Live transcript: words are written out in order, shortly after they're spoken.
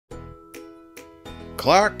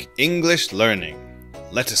Clark English Learning.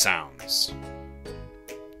 Letter sounds.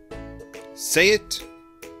 Say it,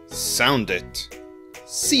 sound it,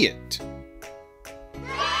 see it.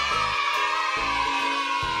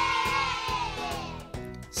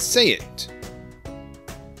 Say it.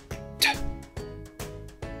 T.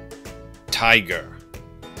 Tiger.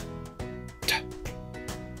 T.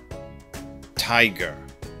 Tiger.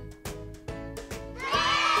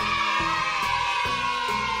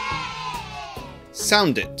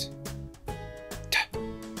 Sound it. T.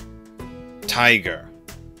 Tiger.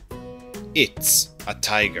 It's a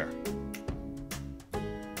tiger.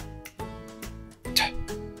 T.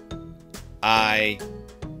 I.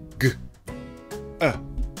 G.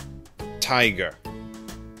 Tiger.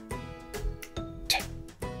 T.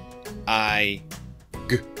 I.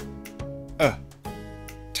 G.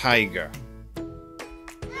 Tiger.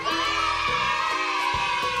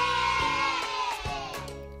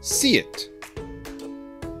 See it.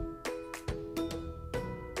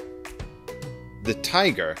 The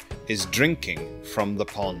tiger is drinking from the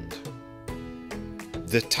pond.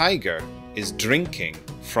 The tiger is drinking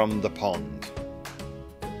from the pond.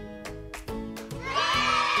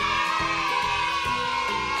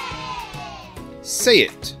 Say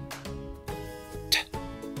it. T.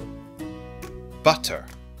 Butter.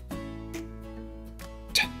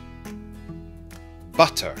 T.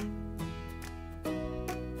 Butter.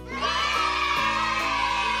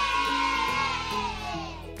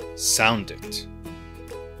 Sound it.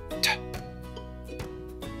 T.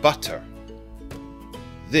 Butter.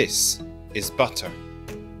 This is butter.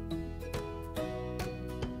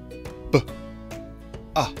 B.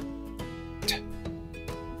 A. T.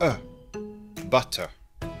 Butter.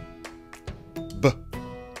 B.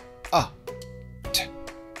 A. T.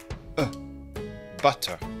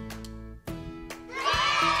 Butter.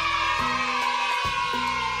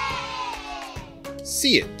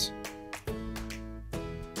 See it.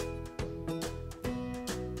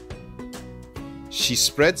 She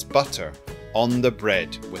spreads butter on the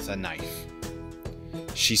bread with a knife.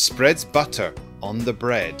 She spreads butter on the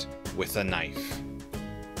bread with a knife.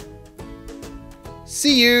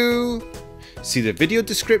 See you! See the video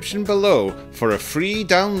description below for a free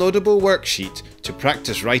downloadable worksheet to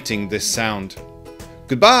practice writing this sound.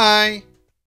 Goodbye!